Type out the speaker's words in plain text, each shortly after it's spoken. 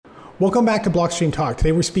Welcome back to Blockstream Talk.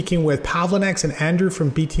 Today we're speaking with Pavlinex and Andrew from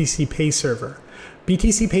BTCPay Server.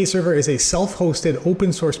 BTCPay Server is a self-hosted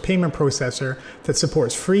open source payment processor that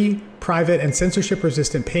supports free, private, and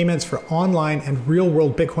censorship-resistant payments for online and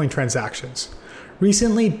real-world Bitcoin transactions.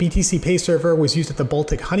 Recently, BTCPay Server was used at the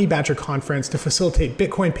Baltic Honey Badger conference to facilitate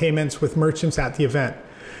Bitcoin payments with merchants at the event.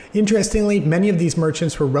 Interestingly, many of these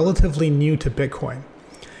merchants were relatively new to Bitcoin.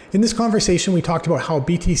 In this conversation, we talked about how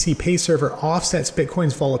BTCPay Server offsets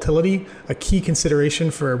Bitcoin's volatility, a key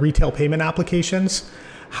consideration for retail payment applications,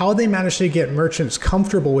 how they managed to get merchants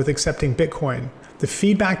comfortable with accepting Bitcoin, the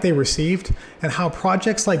feedback they received, and how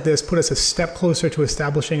projects like this put us a step closer to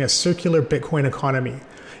establishing a circular Bitcoin economy.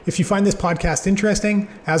 If you find this podcast interesting,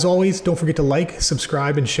 as always, don't forget to like,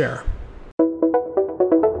 subscribe, and share.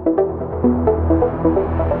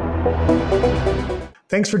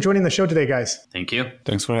 Thanks for joining the show today, guys. Thank you.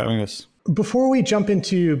 Thanks for having us. Before we jump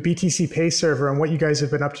into BTCPay Server and what you guys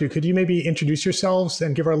have been up to, could you maybe introduce yourselves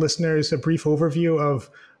and give our listeners a brief overview of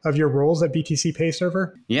your roles at BTCPay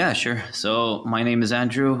Server? Yeah, sure. So my name is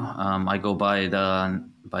Andrew. I go by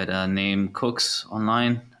the name Cooks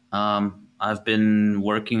online. I've been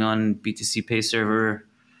working on BTCPay Server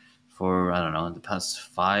for, the past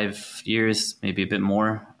 5 years, maybe a bit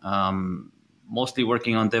more. Mostly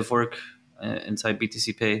working on dev work inside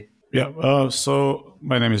BTCPay. Yeah, so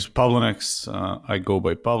my name is Pavlinex. I go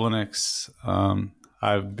by Pavlinex.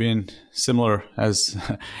 I've been similar as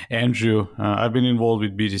Andrew. I've been involved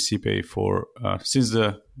with BTCPay for since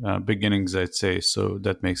the beginnings, I'd say. So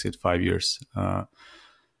that makes it 5 years,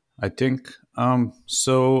 I think.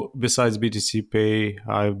 So besides BTCPay,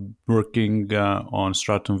 I'm working on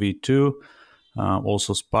Stratum V2,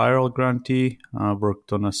 also Spiral grantee.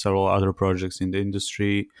 Worked on several other projects in the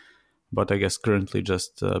industry. But I guess currently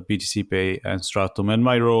just BTCPay and Stratum. And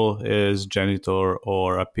my role is janitor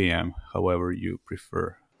or a PM, however you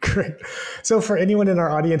prefer. Great. So for anyone in our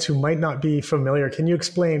audience who might not be familiar, can you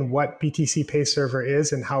explain what BTCPay Server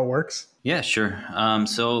is and how it works? Yeah, sure.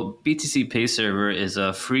 So BTCPay Server is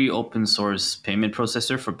a free open source payment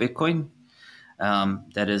processor for Bitcoin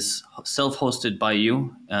that is self-hosted by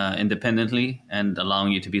you independently and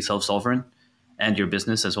allowing you to be self-sovereign and your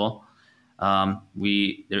business as well.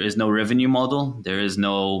 There is no revenue model. There is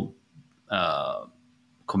no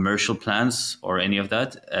commercial plans or any of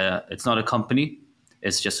that. It's not a company.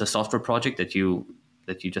 It's just a software project that you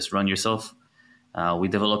just run yourself. We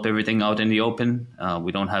develop everything out in the open.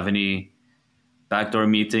 We don't have any backdoor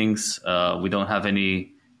meetings. We don't have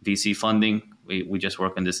any VC funding. We just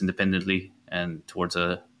work on this independently and towards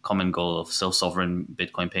a common goal of self-sovereign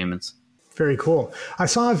Bitcoin payments. Very cool. I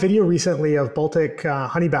saw a video recently of Baltic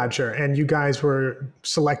Honey Badger, and you guys were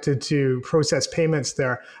selected to process payments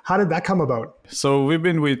there. How did that come about? So we've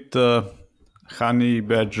been with Honey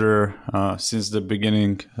Badger since the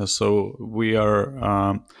beginning. So we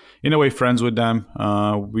are, in a way, friends with them.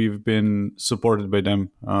 We've been supported by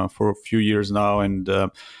them for a few years now, and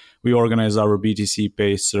we organize our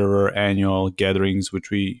BTCPay Server annual gatherings, which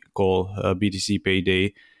we call BTCPay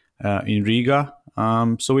Day in Riga.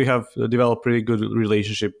 So we have developed a pretty good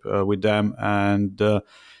relationship with them. And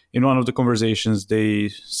in one of the conversations, they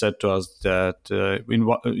said to us that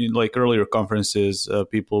in like earlier conferences,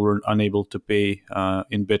 people were unable to pay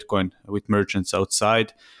in Bitcoin with merchants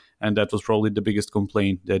outside. And that was probably the biggest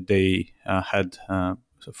complaint that they had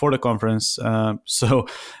for the conference. So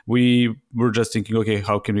we were just thinking, okay,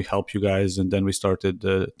 how can we help you guys? And then we started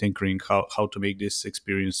tinkering how to make this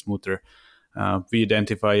experience smoother. We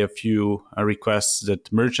identify a few requests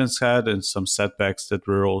that merchants had and some setbacks that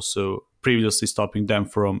were also previously stopping them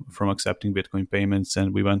from accepting Bitcoin payments.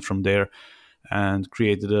 And we went from there and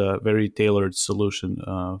created a very tailored solution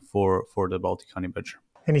for the Baltic Honey Badger.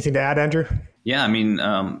 Anything to add, Andrew? Yeah,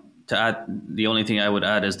 to add, the only thing I would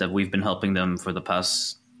add is that we've been helping them for the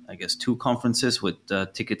past, 2 conferences with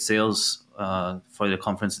ticket sales for the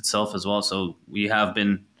conference itself as well. So we have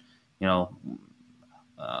been,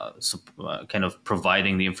 kind of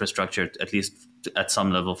providing the infrastructure, at least at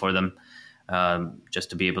some level for them,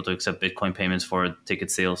 just to be able to accept Bitcoin payments for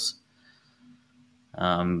ticket sales.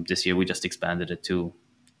 This year, we just expanded it to,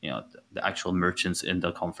 the actual merchants in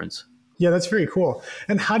the conference. Yeah, that's very cool.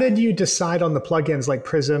 And how did you decide on the plugins like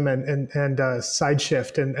Prism and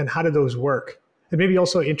Sideshift, and how did those work? And maybe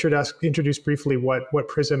also introduce briefly what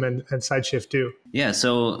Prism and Sideshift do. Yeah,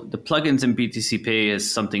 so the plugins in BTCPay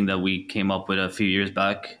is something that we came up with a few years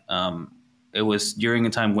back. It was during a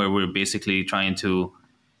time where we were basically trying to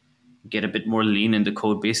get a bit more lean in the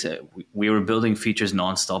code base. We were building features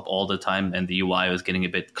nonstop all the time, and the UI was getting a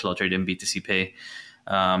bit cluttered in BTCPay.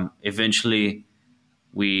 Eventually,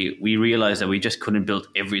 we realized that we just couldn't build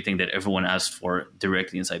everything that everyone asked for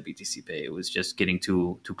directly inside BTCPay. It was just getting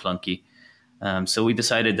too clunky. So we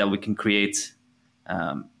decided that we can create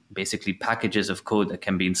basically packages of code that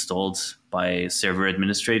can be installed by server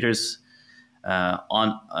administrators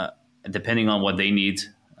on depending on what they need,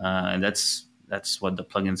 and that's what the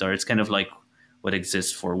plugins are. It's kind of like what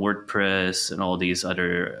exists for WordPress and all these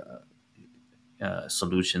other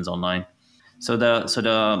solutions online. So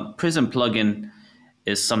the Prism plugin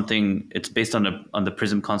is something. It's based on the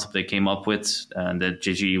Prism concept they came up with, and that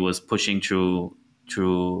Gigi was pushing through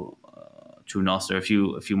Nostr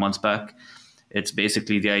a few months back. It's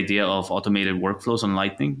basically the idea of automated workflows on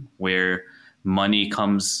Lightning, where money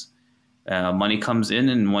comes in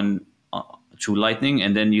and one through Lightning,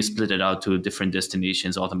 and then you split it out to different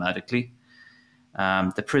destinations automatically.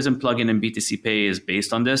 The Prism plugin in BTCPay is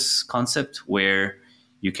based on this concept, where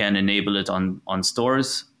you can enable it on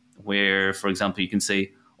stores, where, for example, you can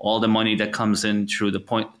say all the money that comes in through a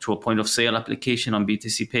point of sale application on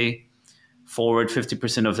BTCPay, forward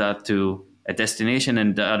 50% of that to a destination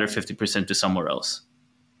and the other 50% to somewhere else.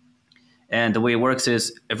 And the way it works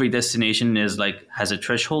is every destination has a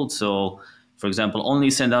threshold. So, for example, only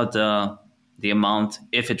send out the amount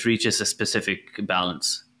if it reaches a specific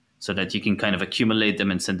balance, so that you can kind of accumulate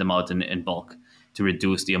them and send them out in bulk to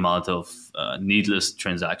reduce the amount of needless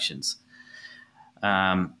transactions.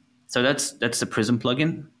 So that's the Prism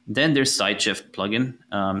plugin. Then there's SideShift plugin.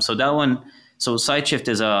 So SideShift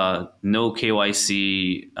is a no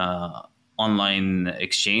KYC online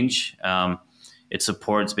exchange. It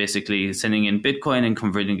supports basically sending in Bitcoin and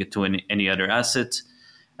converting it to any other asset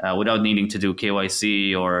without needing to do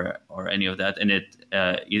KYC or any of that. And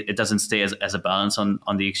it doesn't stay as a balance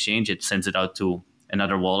on the exchange. It sends it out to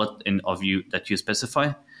another wallet that you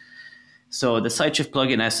specify. So the SideShift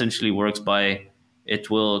plugin essentially works by, it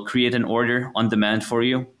will create an order on demand for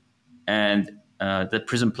you, and the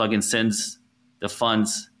Prism plugin sends the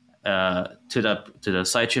funds to the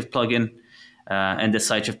SideShift plugin, and the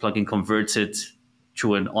SideShift plugin converts it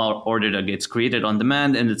to an order that gets created on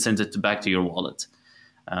demand, and it sends it back to your wallet.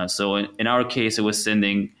 So in our case, it was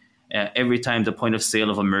sending every time the point of sale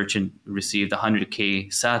of a merchant received 100K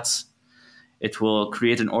sats, it will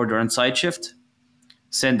create an order on SideShift,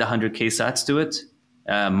 send 100K sats to it,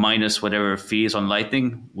 minus whatever fees on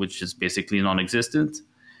Lightning, which is basically non-existent.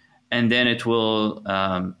 And then it will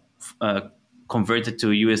convert it to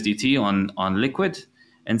USDT on Liquid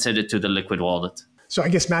and send it to the Liquid wallet. So I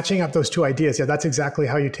guess matching up those two ideas, that's exactly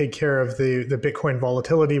how you take care of the Bitcoin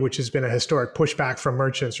volatility, which has been a historic pushback from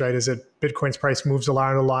merchants, right? Is that Bitcoin's price moves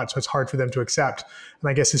around a lot, so it's hard for them to accept. And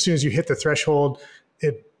I guess as soon as you hit the threshold,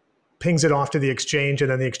 it pings it off to the exchange, and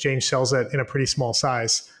then the exchange sells it in a pretty small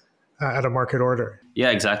size at a market order.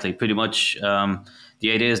 Yeah, exactly. Pretty much. The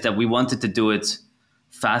idea is that we wanted to do it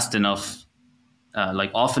fast enough,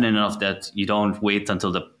 often enough that you don't wait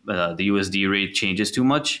until the USD rate changes too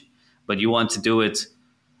much, but you want to do it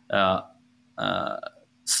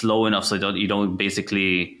slow enough so that you don't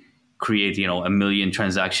basically create a million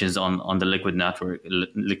transactions on the Liquid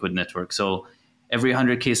network. So every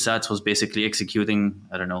 100K sats was basically executing,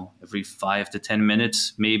 I don't know, every 5 to 10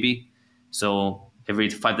 minutes maybe. So every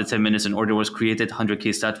 5 to 10 minutes an order was created, 100K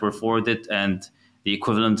sats were forwarded, and the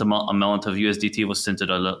equivalent amount of USDT was sent to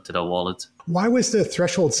the wallet. Why was the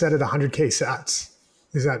threshold set at 100K sats?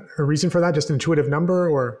 Is that a reason for that? Just an intuitive number,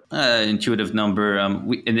 or? Intuitive number.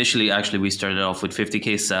 We started off with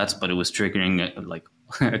 50K sats, but it was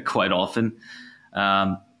triggering quite often.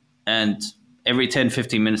 And every 10,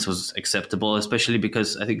 15 minutes was acceptable, especially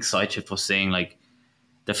because I think SideShift was saying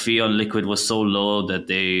the fee on Liquid was so low that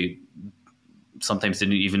they sometimes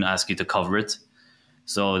didn't even ask you to cover it.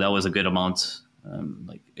 So that was a good amount.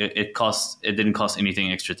 It didn't cost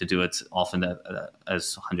anything extra to do it often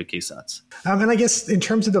as 100K sats. And I guess in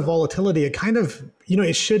terms of the volatility, it kind of,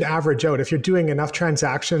 it should average out. If you're doing enough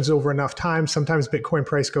transactions over enough time, sometimes Bitcoin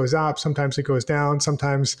price goes up, sometimes it goes down,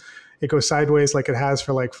 sometimes it goes sideways like it has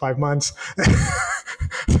for 5 months.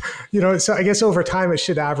 So I guess over time it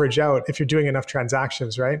should average out if you're doing enough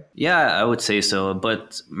transactions, right? Yeah, I would say so.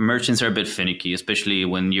 But merchants are a bit finicky, especially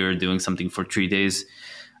when you're doing something for 3 days.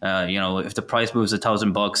 If the price moves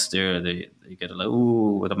 $1,000, they get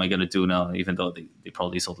ooh, what am I going to do now? Even though they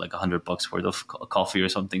probably sold $100 worth of coffee or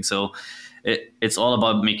something. So it's all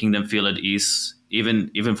about making them feel at ease,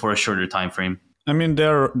 even for a shorter time frame. I mean,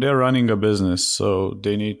 they're running a business, so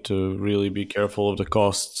they need to really be careful of the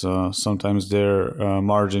costs. Sometimes their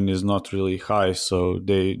margin is not really high, so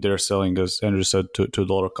they're selling, as Andrew said,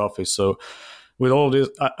 $2 coffee. So with all this,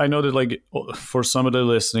 I know that like for somebody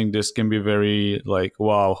listening, this can be very like,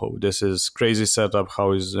 wow, this is crazy setup.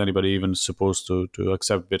 How is anybody even supposed to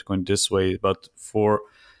accept Bitcoin this way? But for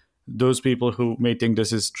those people who may think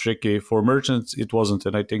this is tricky, for merchants, it wasn't.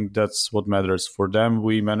 And I think that's what matters. For them,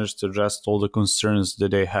 we managed to address all the concerns that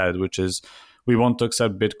they had, which is we want to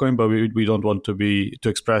accept Bitcoin, but we don't want to be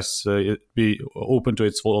open to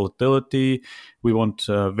its volatility. We want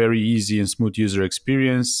a very easy and smooth user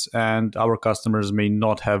experience, and our customers may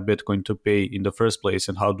not have Bitcoin to pay in the first place.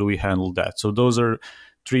 And how do we handle that? So those are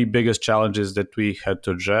three biggest challenges that we had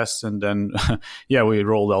to address. And then, we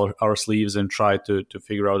rolled our sleeves and tried to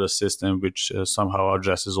figure out a system which somehow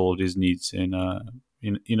addresses all of these needs in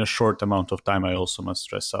a short amount of time. I also must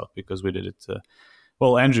stress out, because we did it.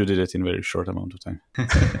 Andrew did it in a very short amount of time.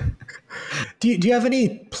 Do you have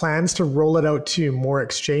any plans to roll it out to more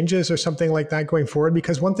exchanges or something like that going forward?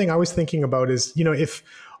 Because one thing I was thinking about is, if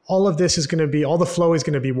all of this is going to be, all the flow is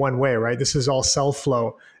going to be one way, right? This is all self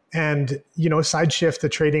flow. And, Sideshift, the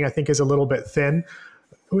trading, I think, is a little bit thin.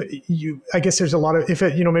 I guess there's a lot of,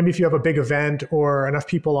 maybe if you have a big event or enough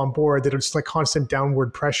people on board, that it's like constant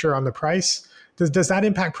downward pressure on the price. Does that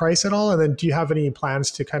impact price at all? And then do you have any plans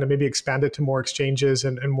to kind of maybe expand it to more exchanges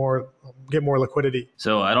and get more liquidity?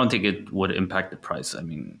 So I don't think it would impact the price. I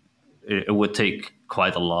mean, it would take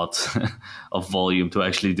quite a lot of volume to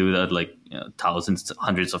actually do that, like thousands,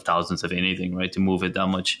 hundreds of thousands of anything, right, to move it that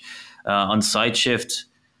much. On Sideshift,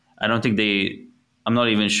 I don't think I'm not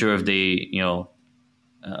even sure if they,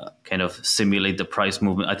 kind of simulate the price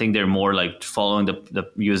movement. I think they're more like following the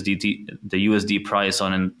USD price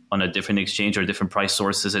on a different exchange or different price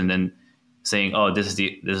sources, and then saying, oh, this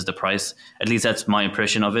is the price. At least that's my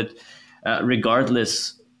impression of it.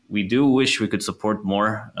 Regardless, we do wish we could support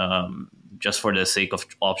more, just for the sake of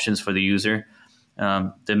options for the user.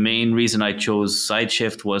 The main reason I chose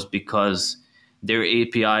Sideshift was because their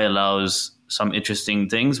API allows some interesting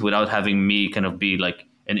things without having me kind of be like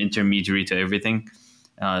an intermediary to everything.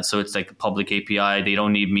 So it's like a public API. They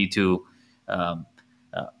don't need me to,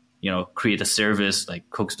 create a service like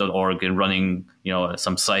cooks.org and running,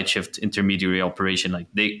 some Sideshift intermediary operation. Like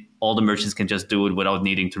all the merchants can just do it without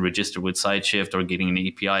needing to register with Sideshift or getting an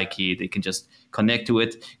API key. They can just connect to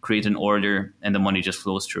it, create an order, and the money just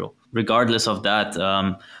flows through. Regardless of that,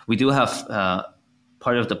 we do have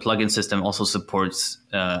part of the plugin system also supports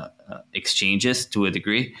exchanges to a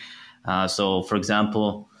degree. So, for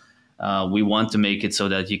example, we want to make it so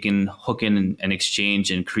that you can hook in an exchange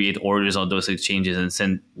and create orders on those exchanges and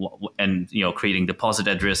send creating deposit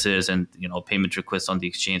addresses and payment requests on the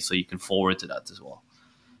exchange, so you can forward to that as well.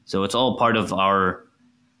 So it's all part of our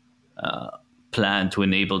plan to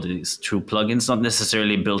enable these through plugins, not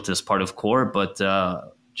necessarily built as part of core, but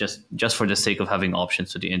just for the sake of having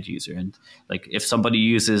options to the end user. And like if somebody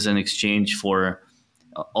uses an exchange for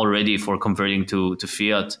converting to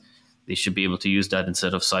fiat, they should be able to use that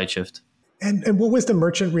instead of Sideshift. And what was the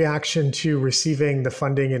merchant reaction to receiving the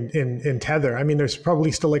funding in Tether? I mean, there's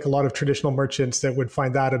probably still like a lot of traditional merchants that would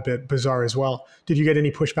find that a bit bizarre as well. Did you get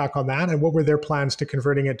any pushback on that? And what were their plans to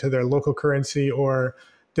converting it to their local currency, or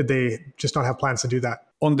did they just not have plans to do that?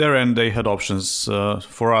 On their end, they had options.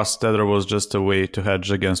 For us, Tether was just a way to hedge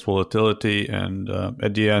against volatility. And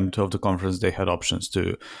at the end of the conference, they had options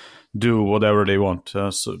to do whatever they want.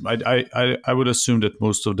 So I would assume that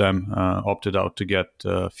most of them opted out to get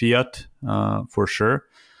fiat for sure.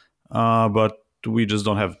 But we just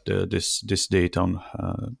don't have this data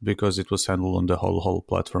on because it was handled on the whole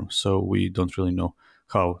platform. So we don't really know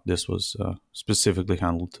how this was specifically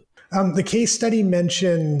handled. The case study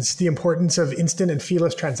mentions the importance of instant and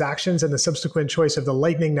feeless transactions and the subsequent choice of the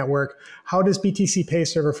Lightning Network. How does BTCPay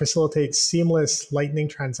server facilitate seamless Lightning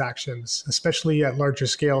transactions, especially at larger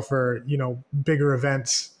scale for bigger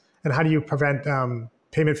events? And how do you prevent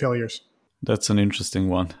payment failures? That's an interesting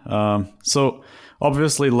one. So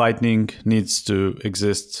obviously, Lightning needs to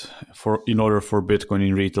exist in order for Bitcoin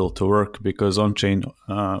in retail to work, because on-chain,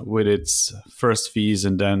 with its first fees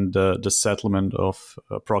and then the settlement of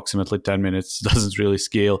approximately 10 minutes, doesn't really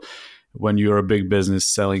scale. When you're a big business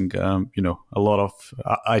selling, a lot of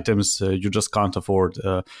items, you just can't afford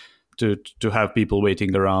to have people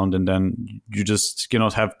waiting around, and then you just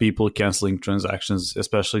cannot have people canceling transactions,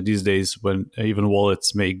 especially these days when even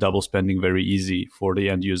wallets make double spending very easy for the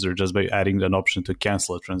end user just by adding an option to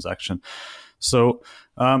cancel a transaction. So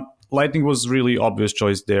Lightning was really obvious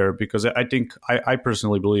choice there, because I think I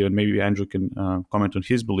personally believe, and maybe Andrew can comment on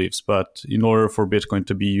his beliefs, but in order for Bitcoin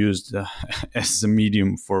to be used as a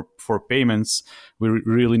medium for payments, we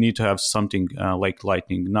really need to have something like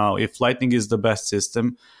Lightning. Now, if Lightning is the best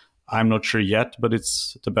system, I'm not sure yet, but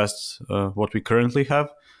it's the best what we currently have.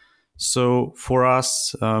 So for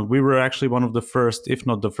us, we were actually one of the first, if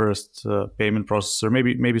not the first, payment processor.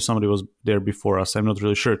 Maybe somebody was there before us. I'm not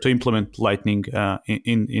really sure, to implement Lightning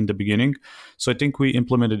in the beginning. So I think we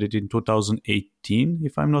implemented it in 2018,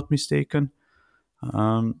 if I'm not mistaken.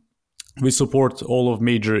 We support all of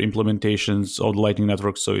major implementations of the Lightning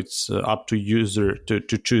Network, so it's up to user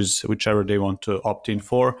to choose whichever they want to opt in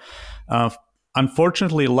for.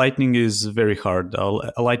 Unfortunately, Lightning is very hard.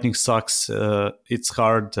 Lightning sucks. It's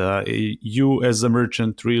hard. You as a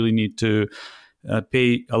merchant really need to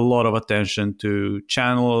pay a lot of attention to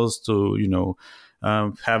channels, to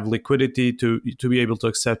have liquidity to be able to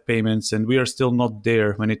accept payments, and we are still not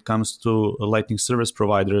there when it comes to Lightning service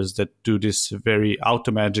providers that do this very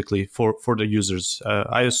automatically for the users.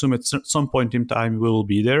 I assume at some point in time we will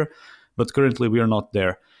be there, but currently we are not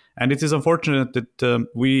there. And it is unfortunate that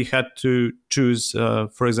we had to choose,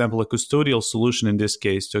 for example, a custodial solution in this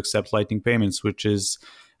case to accept Lightning payments, which is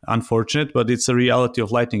unfortunate, but it's a reality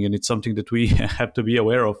of Lightning, and it's something that we have to be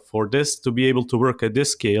aware of. For this to be able to work at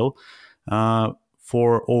this scale,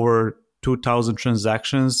 for over 2,000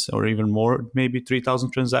 transactions, or even more, maybe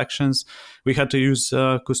 3,000 transactions, we had to use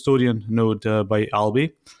a custodian node by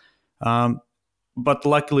Albi. But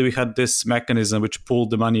luckily, we had this mechanism which pulled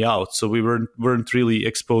the money out, so we weren't really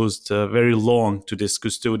exposed very long to this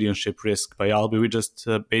custodianship risk by Albi. We just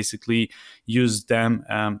basically used them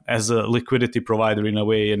as a liquidity provider in a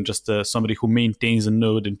way, and just somebody who maintains a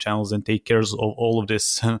node and channels and take care of all of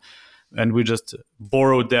this. And we just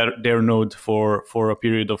borrowed their node for a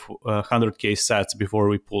period of 100K sats before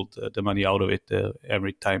we pulled the money out of it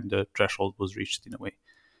every time the threshold was reached, in a way.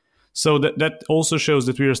 So that also shows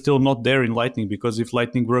that we are still not there in Lightning, because if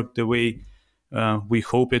Lightning worked the way we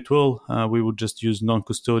hope it will, we would just use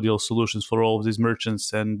non-custodial solutions for all of these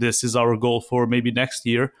merchants. And this is our goal for maybe next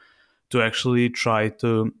year, to actually try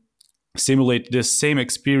to simulate this same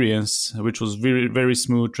experience, which was very, very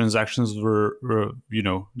smooth. Transactions were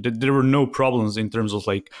there were no problems in terms of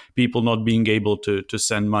like people not being able to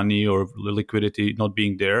send money or liquidity not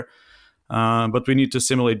being there. But we need to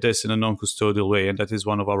simulate this in a non-custodial way, and that is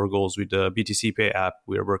one of our goals with the BTCPay app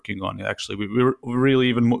we are working on. Actually, we were really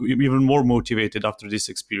even more motivated after this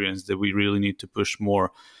experience, that we really need to push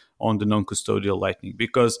more on the non-custodial Lightning,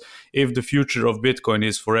 because if the future of Bitcoin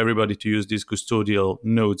is for everybody to use these custodial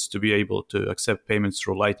nodes to be able to accept payments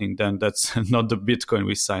through Lightning, then that's not the Bitcoin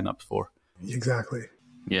we sign up for. Exactly.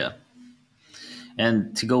 Yeah.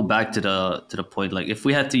 And to go back to the point, like if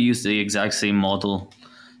we had to use the exact same model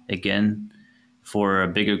again for a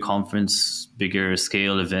bigger conference, bigger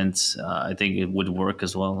scale events, I think it would work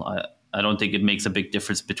as well. I don't think it makes a big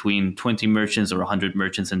difference between 20 merchants or 100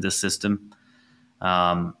 merchants in this system.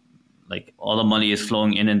 Like all the money is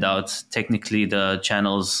flowing in and out. Technically, the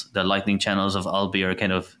Lightning channels of Albi are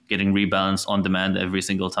kind of getting rebalanced on demand every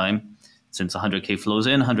single time, since 100K flows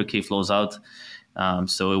in, 100K flows out.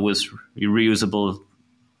 So it was reusable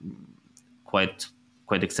quite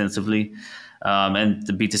extensively. And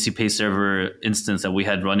the BTCPay server instance that we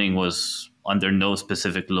had running was under no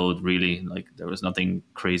specific load, really. Like there was nothing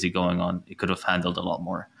crazy going on. It could have handled a lot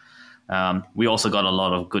more. We also got a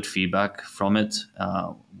lot of good feedback from it.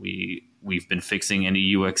 We've been fixing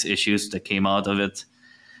any UX issues that came out of it.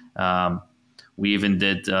 We even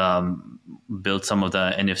did build some of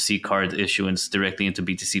the NFC card issuance directly into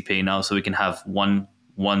BTCPay now, so we can have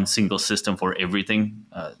one single system for everything.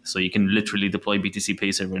 So you can literally deploy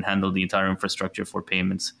BTCPay server and handle the entire infrastructure for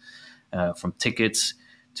payments, from tickets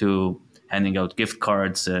to handing out gift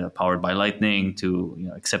cards powered by Lightning,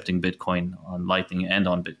 to accepting Bitcoin on Lightning and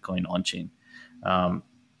on Bitcoin on chain.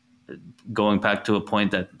 Going back to a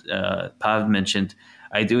point that Pav mentioned,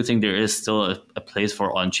 I do think there is still a place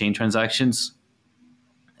for on-chain transactions,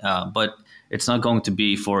 but it's not going to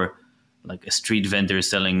be for like a street vendor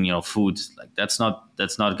selling food. Like that's not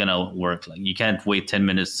gonna work. Like you can't wait 10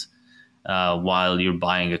 minutes while you're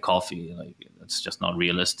buying a coffee. Like that's just not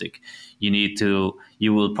realistic.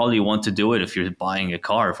 You will probably want to do it if you're buying a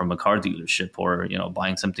car from a car dealership, or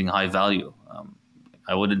buying something high value.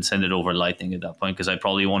 I wouldn't send it over Lightning at that point, because I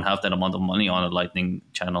probably won't have that amount of money on a Lightning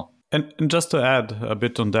channel. And just to add a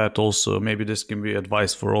bit on that also, maybe this can be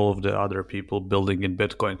advice for all of the other people building in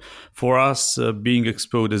Bitcoin. For us, being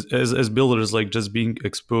exposed as builders, like just being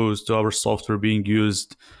exposed to our software being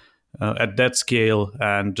used at that scale,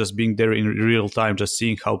 and just being there in real time, just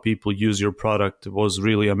seeing how people use your product was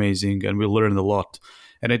really amazing, and we learned a lot.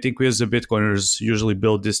 And I think we as the Bitcoiners usually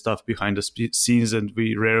build this stuff behind the scenes, and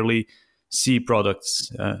we rarely see products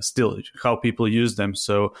still, how people use them.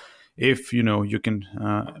 So if you can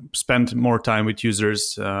spend more time with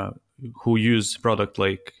users who use product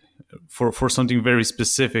like for something very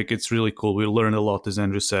specific, it's really cool. We learned a lot, as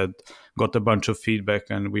Andrew said, got a bunch of feedback,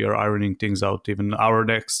 and we are ironing things out. Even our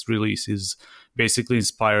next release is basically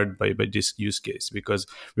inspired by this use case, because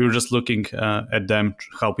we were just looking at them,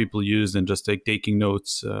 how people used, and just like taking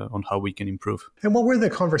notes on how we can improve. And what were the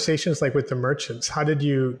conversations like with the merchants? How did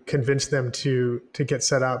you convince them to get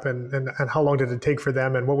set up, and how long did it take for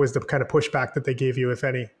them? And what was the kind of pushback that they gave you, if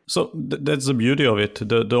any? So that's the beauty of it.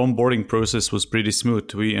 The onboarding process was pretty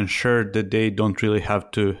smooth. We ensured that they don't really have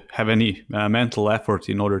to have any mental effort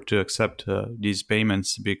in order to accept these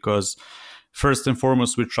payments, because first and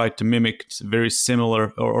foremost, we tried to mimic very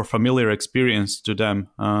similar or familiar experience to them.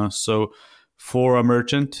 So for a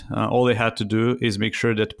merchant, all they had to do is make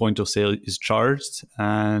sure that point of sale is charged,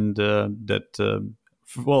 and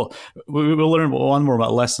well, we will learn one more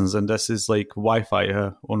about lessons, and this is like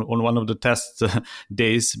Wi-Fi. On one of the test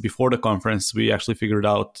days before the conference, we actually figured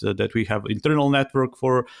out that we have internal network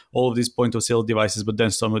for all of these point of sale devices, but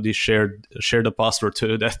then somebody shared a password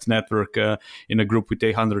to that network in a group with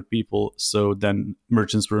 800 people. So then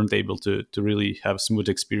merchants weren't able to really have smooth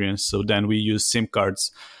experience. So then we use SIM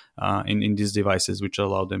cards in these devices, which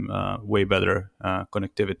allow them way better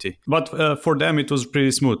connectivity. But for them, it was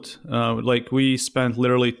pretty smooth. Like we spent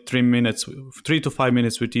literally 3 to 5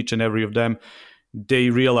 minutes with each and every of them. They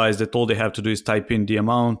realized that all they have to do is type in the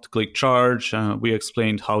amount, click charge. We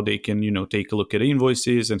explained how they can, take a look at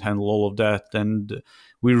invoices and handle all of that. And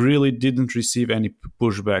we really didn't receive any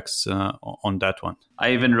pushbacks on that one.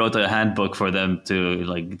 I even wrote a handbook for them to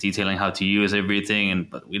like detailing how to use everything,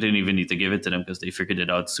 but we didn't even need to give it to them because they figured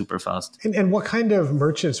it out super fast. And what kind of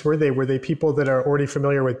merchants were they? Were they people that are already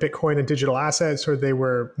familiar with Bitcoin and digital assets, or they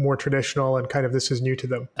were more traditional and kind of this is new to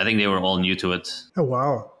them? I think they were all new to it. Oh,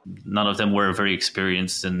 wow. None of them were very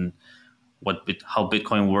experienced in how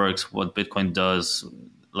Bitcoin works, what Bitcoin does.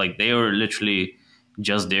 Like they were literally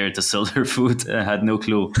just there to sell their food. I had no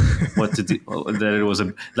clue what to do. That it was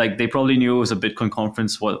they probably knew it was a Bitcoin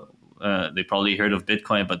conference. They probably heard of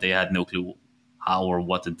Bitcoin, but they had no clue how or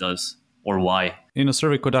what it does or why. In a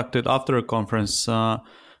survey conducted after a conference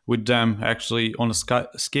with them, actually on a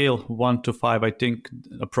scale 1 to 5, I think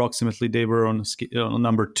approximately they were on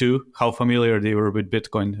number 2, how familiar they were with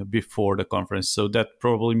Bitcoin before the conference. So that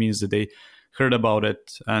probably means that they heard about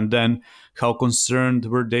it. And then how concerned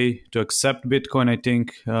were they to accept Bitcoin? I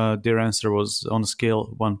think their answer was on a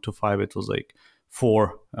scale 1 to 5, it was like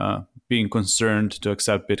 4, being concerned to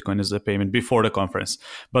accept Bitcoin as a payment before the conference.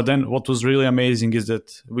 But then what was really amazing is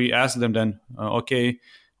that we asked them then, okay,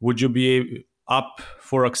 would you be up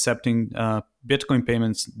for accepting Bitcoin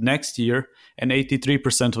payments next year? And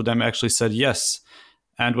 83% of them actually said yes.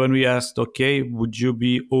 And when we asked, okay, would you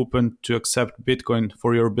be open to accept Bitcoin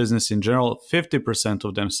for your business in general? 50%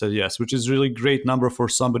 of them said yes, which is really great number for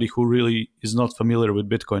somebody who really is not familiar with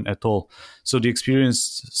Bitcoin at all. So the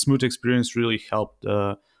smooth experience really helped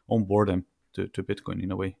onboard them to Bitcoin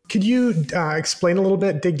in a way. Could you explain a little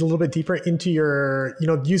bit, dig a little bit deeper into your,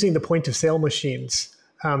 using the point of sale machines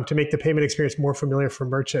to make the payment experience more familiar for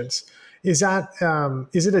merchants? Is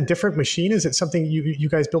it a different machine? Is it something you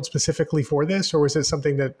guys built specifically for this, or was it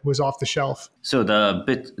something that was off the shelf? So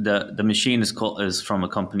the machine is from a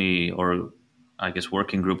company, or I guess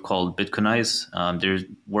working group called Bitcoinize. They're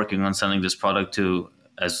working on selling this product on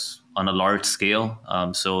a large scale.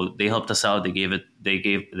 So they helped us out.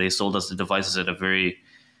 They sold us the devices at a very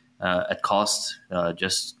at cost,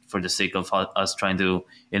 just for the sake of us trying to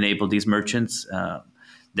enable these merchants.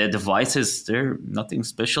 The devices, they're nothing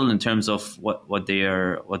special in terms of what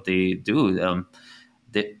they do.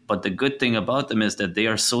 But the good thing about them is that they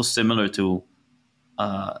are so similar to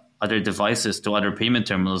other devices, to other payment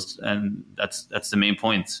terminals, and that's the main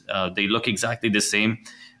point. They look exactly the same.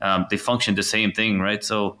 They function the same thing, right?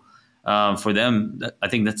 So for them, I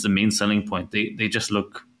think that's the main selling point. They just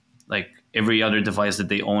look like every other device that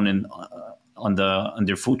they own on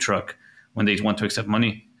their food truck when they want to accept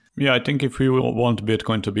money. Yeah, I think if we want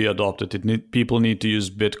Bitcoin to be adopted, people need to use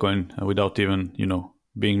Bitcoin without even,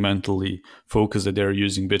 being mentally focused that they're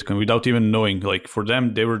using Bitcoin, without even knowing. Like for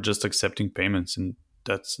them, they were just accepting payments, and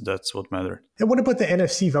that's what mattered. And what about the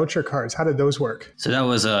NFC voucher cards? How did those work? So that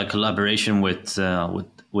was a collaboration with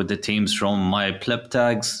the teams from My Pleb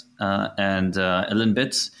Tags and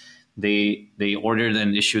Ellenbits. They ordered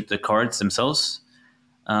and issued the cards themselves.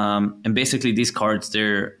 And basically these cards,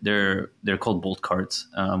 they're called Bolt cards.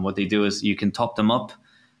 What they do is you can top them up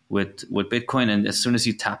with Bitcoin, and as soon as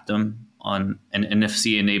you tap them on an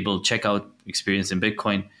NFC enabled checkout experience in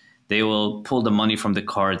Bitcoin, they will pull the money from the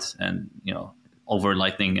cards and over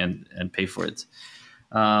Lightning and pay for it.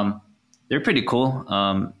 They're pretty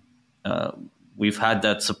cool. We've had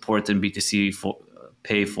that support in BTC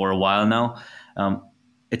Pay for a while now.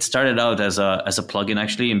 It started out as a plugin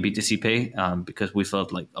actually in BTCPay because we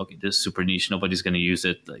felt like, okay, this is super niche, nobody's going to use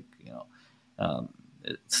it. Like,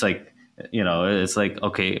 it's like, it's like,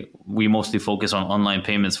 okay, we mostly focus on online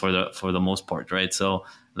payments for the most part, right? So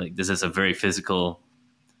like this is a very physical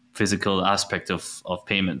aspect of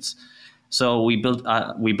payments. So we built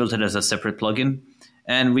it as a separate plugin,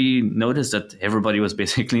 and we noticed that everybody was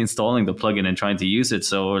basically installing the plugin and trying to use it.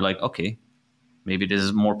 So we're like, okay, maybe this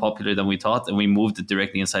is more popular than we thought, and we moved it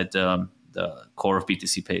directly inside the core of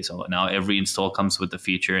BTCPay. So now every install comes with the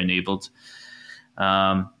feature enabled.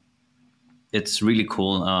 It's really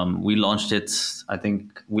cool. We launched it. I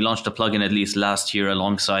think we launched the plugin at least last year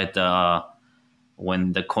alongside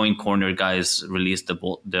when the Coin Corner guys released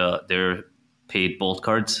their paid Bolt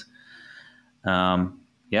cards.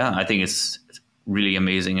 I think it's really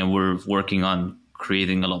amazing, and we're working on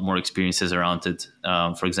creating a lot more experiences around it.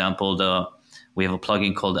 For example, we have a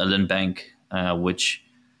plugin called Ellen Bank, which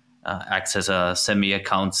acts as a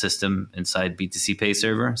semi-account system inside BTCPay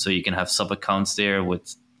server. So you can have sub-accounts there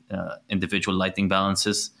with individual Lightning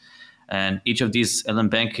balances. And each of these Ellen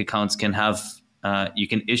Bank accounts can have, you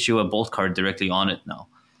can issue a Bolt card directly on it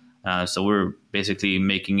now. So we're basically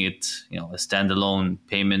making it, a standalone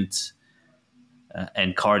payment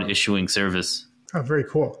and card issuing service. Oh, very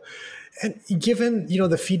cool. And given,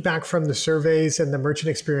 the feedback from the surveys and the merchant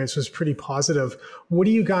experience was pretty positive,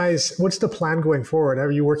 what's the plan going forward?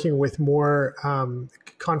 Are you working with more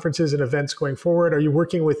conferences and events going forward? Have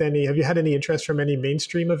you had any interest from any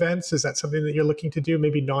mainstream events? Is that something that you're looking to do,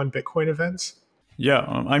 maybe non-Bitcoin events?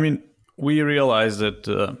 Yeah, we realized that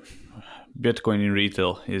Bitcoin in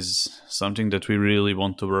retail is something that we really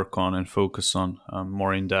want to work on and focus on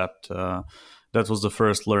more in depth. That was the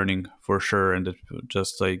first learning for sure. And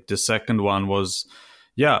just like the second one was,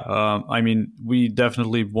 we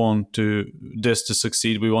definitely want this to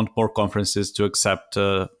succeed. We want more conferences to accept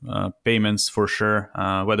payments for sure,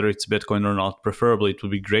 whether it's Bitcoin or not. Preferably, it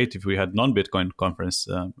would be great if we had non-Bitcoin conference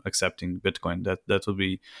accepting Bitcoin. That would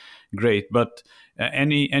be great. But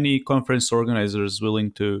any conference organizers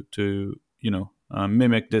willing to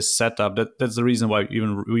mimic this setup. That's the reason why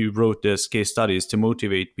even we wrote this case studies to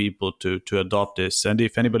motivate people to adopt this. And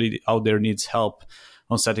if anybody out there needs help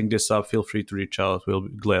on setting this up, feel free to reach out. We'll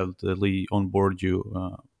gladly onboard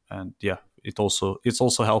you. It's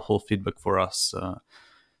also helpful feedback for us.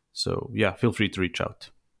 Feel free to reach out.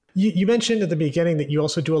 You mentioned at the beginning that you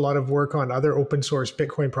also do a lot of work on other open source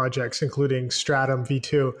Bitcoin projects, including Stratum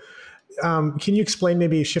v2. Can you explain,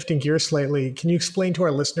 maybe shifting gears slightly, can you explain to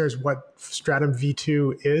our listeners what Stratum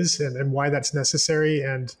v2 is and why that's necessary,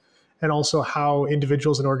 and also how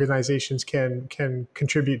individuals and organizations can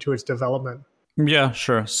contribute to its development? Yeah,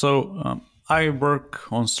 sure. So I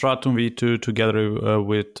work on Stratum v2 together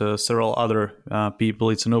with several other people.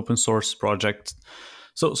 It's an open source project.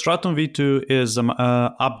 So Stratum v2 is an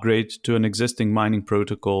upgrade to an existing mining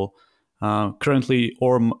protocol. Currently,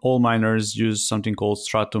 all miners use something called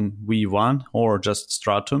Stratum v1 or just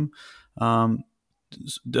Stratum.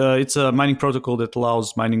 It's a mining protocol that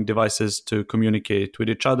allows mining devices to communicate with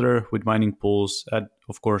each other, with mining pools, and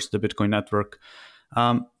of course the Bitcoin network.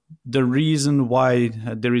 The reason why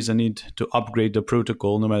there is a need to upgrade the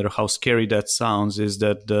protocol, no matter how scary that sounds, is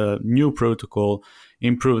that the new protocol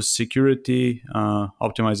improves security,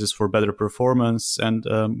 optimizes for better performance, and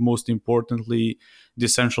most importantly,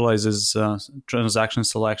 decentralizes transaction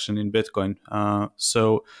selection in Bitcoin.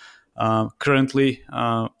 Currently,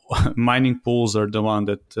 mining pools are the one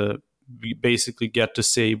that we basically get to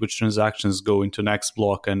say which transactions go into next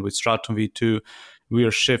block. And with Stratum v2, we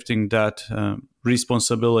are shifting that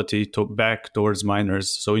responsibility back towards miners.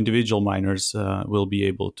 So individual miners will be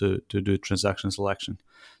able to do transaction selection,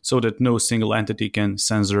 so that no single entity can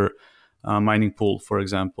censor mining pool, for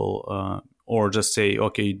example, or just say,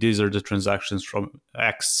 okay, these are the transactions from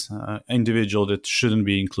X individual that shouldn't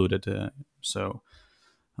be included.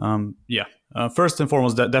 First and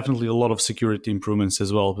foremost, that definitely a lot of security improvements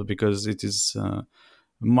as well, because it is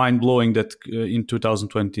mind-blowing that in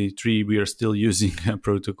 2023 we are still using a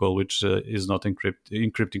protocol which is not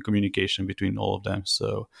encrypting communication between all of them.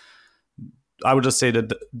 So I would just say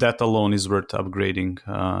that alone is worth upgrading,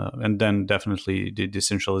 and then definitely the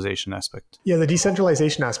decentralization aspect. Yeah, the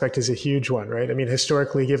decentralization aspect is a huge one, right? I mean,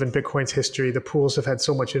 historically, given Bitcoin's history, the pools have had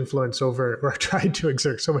so much influence over, or tried to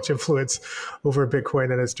exert so much influence over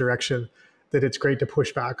Bitcoin and its direction, that it's great to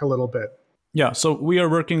push back a little bit. Yeah, so we are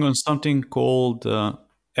working on something called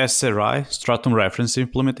SRI, Stratum Reference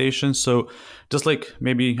Implementation. So just like,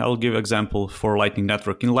 maybe I'll give example for Lightning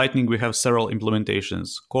Network. In Lightning, we have several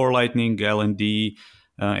implementations: Core Lightning, LND,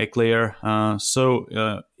 Eclair.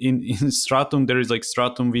 In Stratum, there is like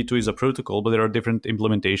Stratum v2 is a protocol, but there are different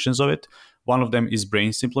implementations of it. One of them is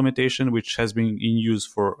Brains implementation, which has been in use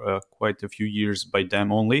for quite a few years by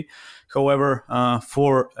them only. However,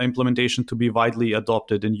 for implementation to be widely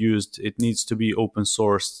adopted and used, it needs to be open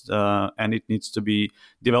sourced and it needs to be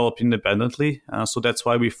developed independently. So that's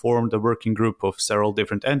why we formed a working group of several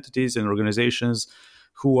different entities and organizations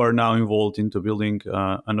who are now involved into building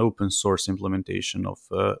an open source implementation of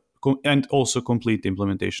and also complete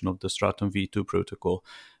implementation of the Stratum v2 protocol.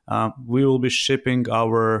 We will be shipping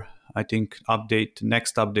our, I think,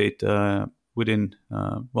 next update within,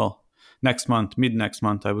 next month, mid next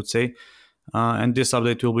month, I would say. And this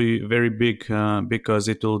update will be very big because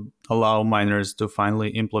it will allow miners to finally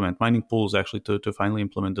implement, mining pools actually to finally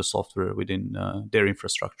implement the software within their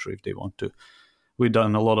infrastructure if they want to. We've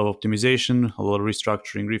done a lot of optimization, a lot of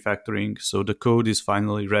restructuring, refactoring, so the code is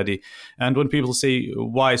finally ready. And when people say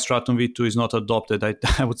why Stratum v2 is not adopted, I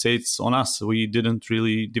would say it's on us. We didn't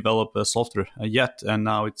really develop a software yet, and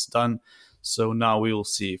now it's done. So now we will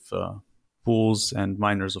see if pools and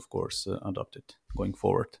miners, of course, adopt it going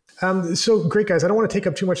forward. So great, guys. I don't want to take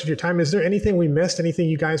up too much of your time. Is there anything we missed? Anything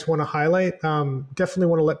you guys want to highlight? Definitely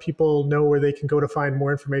want to let people know where they can go to find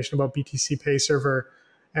more information about BTCPay server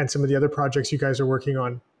and some of the other projects you guys are working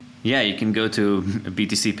on. Yeah, you can go to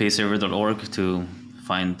btcpayserver.org to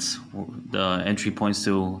find the entry points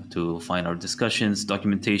to find our discussions,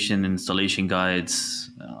 documentation, installation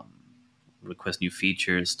guides, request new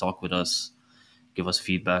features, talk with us, give us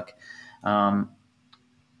feedback.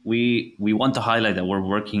 We want to highlight that we're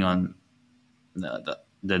working on the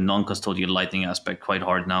non-custodial Lightning aspect quite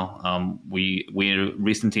hard now. We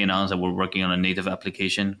recently announced that we're working on a native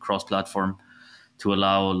application cross-platform to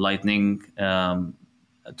allow Lightning a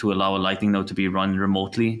Lightning node to be run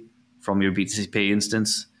remotely from your BTCPay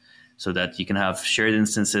instance, so that you can have shared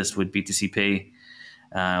instances with BTCPay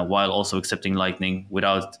while also accepting Lightning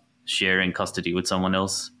without sharing custody with someone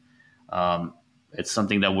else. It's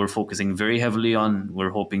something that we're focusing very heavily on.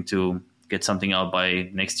 We're hoping to get something out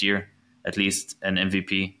by next year, at least an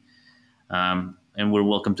MVP. And we're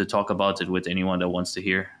welcome to talk about it with anyone that wants to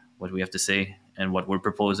hear what we have to say and what we're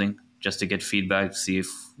proposing, just to get feedback, see if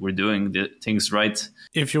we're doing the things right.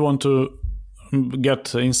 If you want to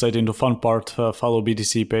get insight into fun part, follow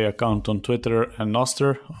BTCPay account on Twitter and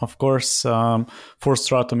Nostr, of course. For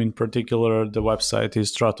Stratum in particular, the website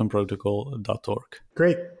is stratumprotocol.org.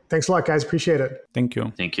 Great. Thanks a lot, guys. Appreciate it. Thank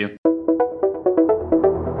you. Thank you.